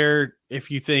out there.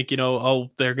 If you think, oh,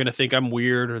 they're going to think I'm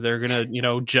weird, or they're going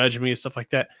to, judge me and stuff like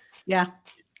that. Yeah.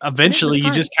 Eventually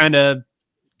you just kind of,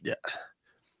 yeah.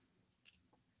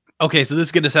 Okay, so this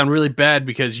is going to sound really bad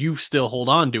because you still hold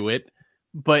on to it,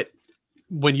 but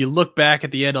when you look back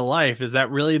at the end of life, is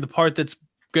that really the part that's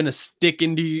going to stick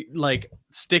into you, like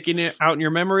sticking it out in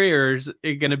your memory, or is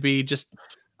it going to be just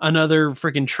another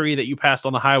freaking tree that you passed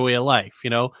on the highway of life?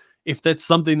 If that's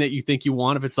something that you think you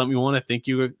want, if it's something you want to think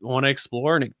you want to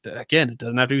explore, and it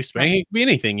doesn't have to be spanking, it can be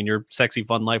anything in your sexy,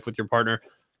 fun life with your partner.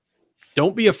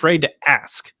 Don't be afraid to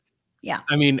ask. Yeah.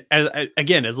 I mean,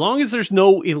 as long as there's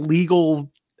no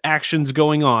illegal actions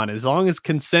going on, as long as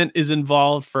consent is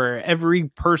involved for every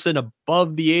person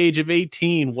above the age of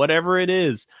 18, whatever it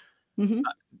is,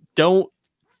 don't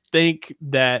think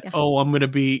that, oh, I'm going to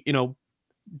be,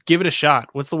 give it a shot.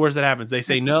 What's the worst that happens? They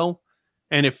say no.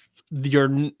 And if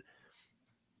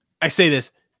I say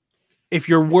this, if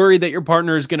you're worried that your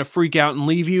partner is going to freak out and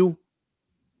leave you,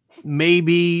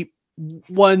 maybe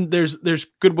there's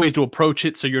good ways to approach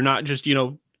it. So you're not just,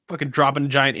 fucking dropping a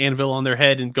giant anvil on their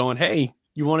head and going, hey,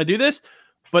 you want to do this?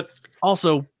 But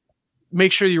also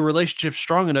make sure your relationship's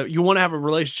strong enough. You want to have a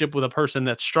relationship with a person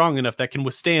that's strong enough that can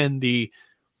withstand the,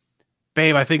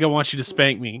 babe, I think I want you to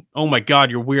spank me. Oh my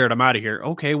God, you're weird. I'm out of here.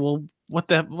 Okay, well, what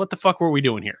the fuck were we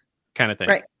doing here? Kind of thing.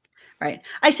 Right.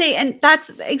 I say, and that's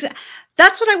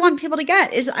what I want people to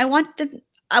get is I want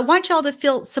y'all to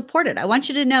feel supported. I want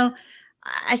you to know,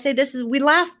 I say we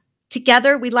laugh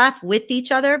together. We laugh with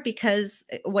each other, because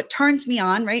what turns me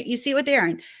on, right? You see with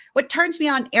Aaron, what turns me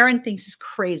on, Aaron thinks is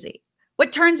crazy.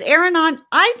 What turns Aaron on,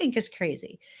 I think is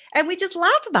crazy. And we just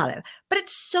laugh about it. But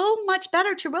it's so much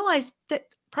better to realize that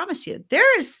promise you,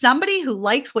 there is somebody who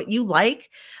likes what you like.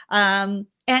 And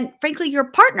frankly, your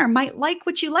partner might like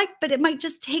what you like, but it might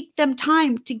just take them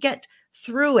time to get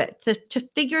through it, to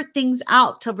figure things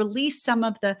out, to release some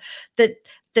of the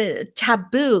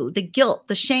taboo, the guilt,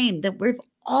 the shame that we've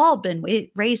all been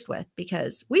raised with,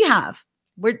 because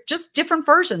we're just different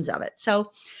versions of it.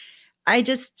 So I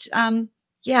just,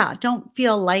 don't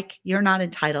feel like you're not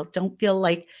entitled. Don't feel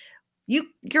like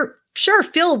you're sure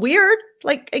feel weird,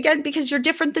 like, again, because you're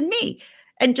different than me.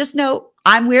 And just know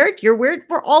I'm weird. You're weird.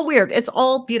 We're all weird. It's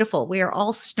all beautiful. We are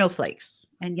all snowflakes.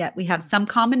 And yet we have some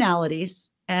commonalities.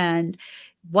 And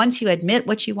once you admit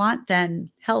what you want,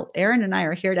 then hell, Aaron and I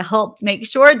are here to help make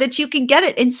sure that you can get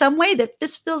it in some way that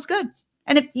this feels good.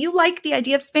 And if you like the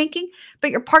idea of spanking, but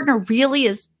your partner really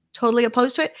is totally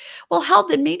opposed to it, well, hell,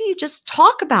 then maybe you just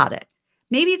talk about it.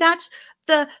 Maybe that's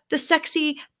the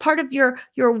sexy part of your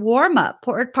warm up,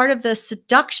 or part of the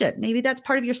seduction. Maybe that's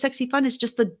part of your sexy fun, is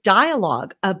just the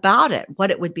dialogue about it,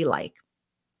 what it would be like.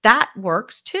 That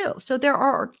works too. So there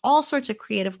are all sorts of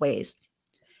creative ways.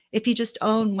 If you just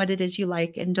own what it is you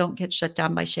like and don't get shut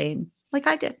down by shame, like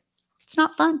I did. It's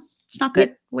not fun. It's not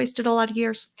good. Wasted a lot of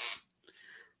years.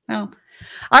 No.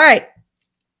 All right.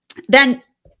 Then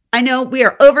I know we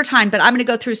are over time, but I'm going to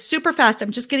go through super fast.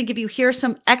 I'm just going to give you here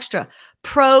some extra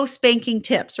pro spanking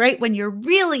tips, right? When you're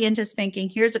really into spanking,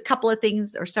 here's a couple of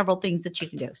things, or several things that you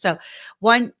can do. So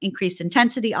one, increase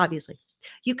intensity, obviously.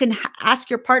 You can ask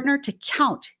your partner to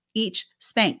count each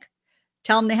spank.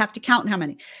 Tell them they have to count how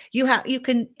many. You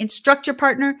can instruct your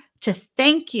partner to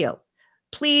thank you.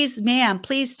 Please, ma'am,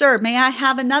 please, sir, may I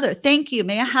have another? Thank you.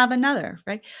 May I have another?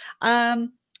 Right?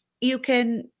 You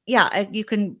can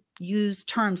use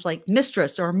terms like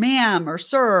mistress or ma'am or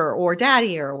sir or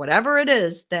daddy or whatever it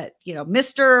is that,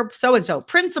 Mr. So-and-so,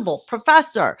 principal,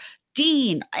 professor,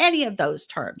 dean, any of those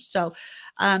terms. So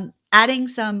adding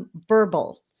some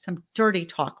dirty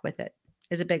talk with it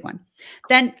is a big one.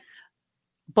 Then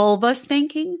vulva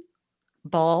spanking,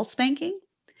 ball spanking.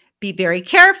 Be very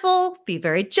careful, be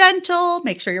very gentle,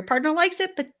 make sure your partner likes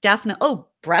it, but definitely,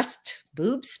 breast,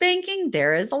 boob spanking.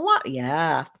 There is a lot.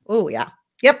 Yeah. Oh, yeah.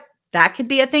 Yep. That could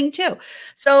be a thing too.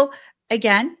 So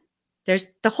again, there's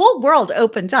the whole world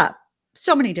opens up.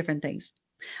 So many different things.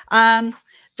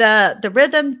 The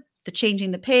rhythm, the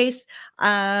changing the pace,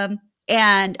 and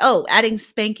adding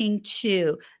spanking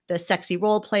to the sexy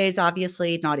role plays,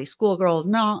 obviously, naughty schoolgirl,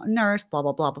 nurse, blah,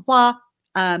 blah, blah, blah,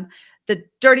 blah. The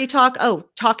dirty talk,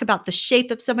 talk about the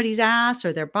shape of somebody's ass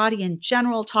or their body in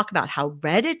general. Talk about how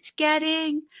red it's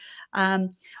getting.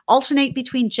 Alternate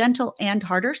between gentle and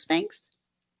harder spanks.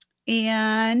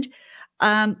 And,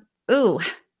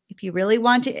 if you really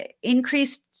want to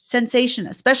increase sensation,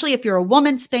 especially if you're a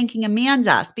woman spanking a man's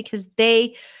ass, because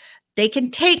they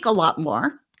can take a lot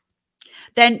more,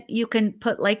 then you can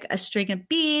put like a string of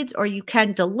beads, or you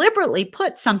can deliberately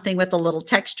put something with a little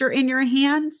texture in your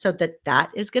hand so that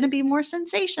is going to be more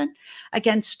sensation.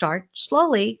 Again, start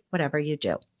slowly, whatever you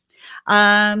do.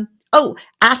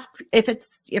 Ask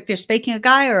if you're spanking a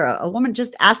guy or a woman,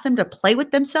 just ask them to play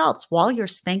with themselves while you're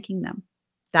spanking them.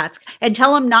 And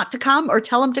tell them not to come or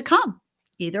tell them to come.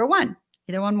 Either one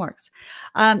works.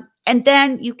 And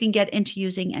then you can get into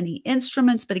using any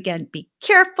instruments, but again, be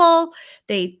careful.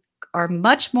 They are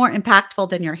much more impactful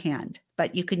than your hand,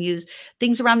 but you can use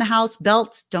things around the house,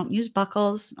 belts. Don't use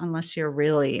buckles unless you're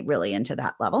really, really into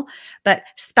that level, but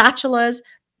spatulas,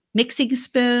 mixing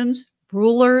spoons,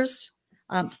 rulers,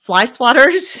 fly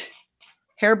swatters,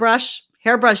 hairbrush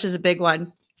is a big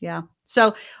one. Yeah.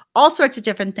 So all sorts of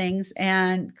different things,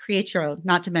 and create your own,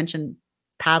 not to mention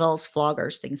paddles,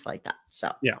 floggers, things like that. So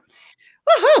yeah.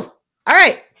 Woohoo. All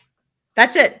right.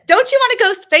 That's it. Don't you want to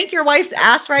go spank your wife's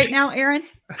ass right now, Aaron?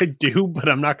 I do, but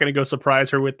I'm not going to go surprise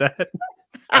her with that.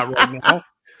 Not right now.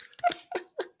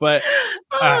 But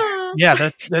yeah,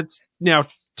 that's now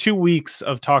 2 weeks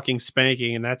of talking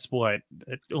spanking, and that's what,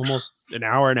 almost an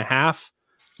hour and a half.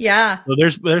 Yeah. So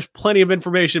there's plenty of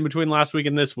information between last week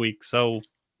and this week. So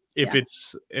if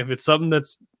it's something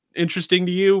that's interesting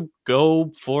to you,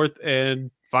 go forth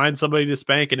and find somebody to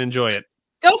spank and enjoy it.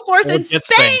 Go forth and spank.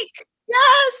 Spanked.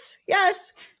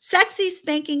 Yes. Sexy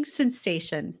spanking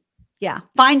sensation. Yeah.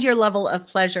 Find your level of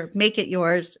pleasure, make it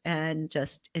yours, and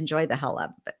just enjoy the hell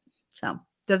out of it. So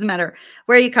doesn't matter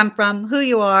where you come from, who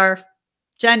you are,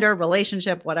 gender,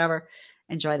 relationship, whatever,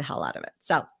 enjoy the hell out of it.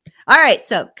 So, all right.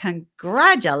 So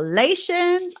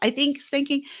congratulations. I think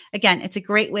spanking, again, it's a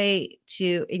great way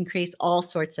to increase all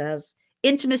sorts of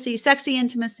intimacy, sexy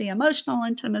intimacy, emotional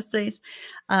intimacies.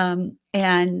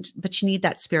 But you need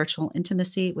that spiritual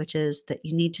intimacy, which is that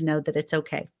you need to know that it's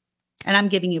okay. And I'm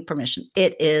giving you permission.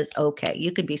 It is okay.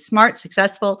 You can be smart,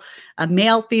 successful, a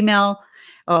male, female,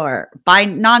 or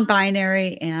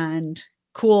non-binary and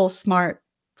cool, smart,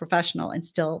 professional, and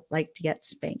still like to get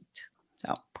spanked.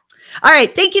 So, all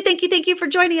right. Thank you for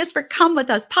joining us for Come With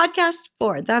Us podcast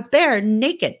for the bare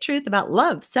naked truth about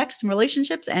love, sex, and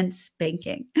relationships and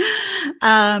spanking.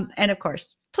 And of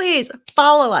course, please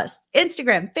follow us,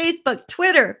 Instagram, Facebook,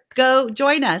 Twitter. Go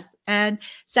join us and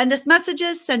send us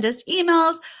messages, send us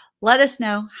emails. Let us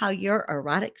know how your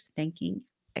erotic spanking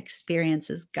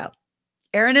experiences go.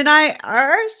 Aaron and I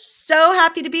are so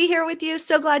happy to be here with you.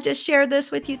 So glad to share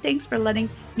this with you. Thanks for letting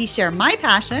me share my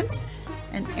passion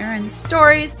and Aaron's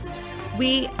stories.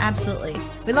 We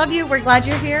love you. We're glad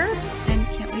you're here and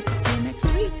can't wait to see you next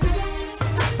week.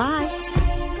 Bye.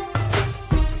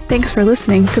 Thanks for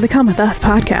listening to the Come With Us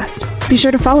podcast. Be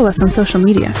sure to follow us on social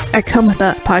media at Come With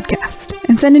Us Podcast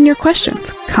and send in your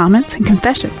questions, comments, and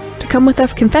confessions to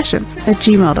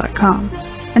comewithusconfessions@gmail.com.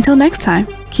 Until next time,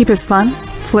 keep it fun,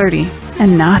 flirty,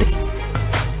 and naughty.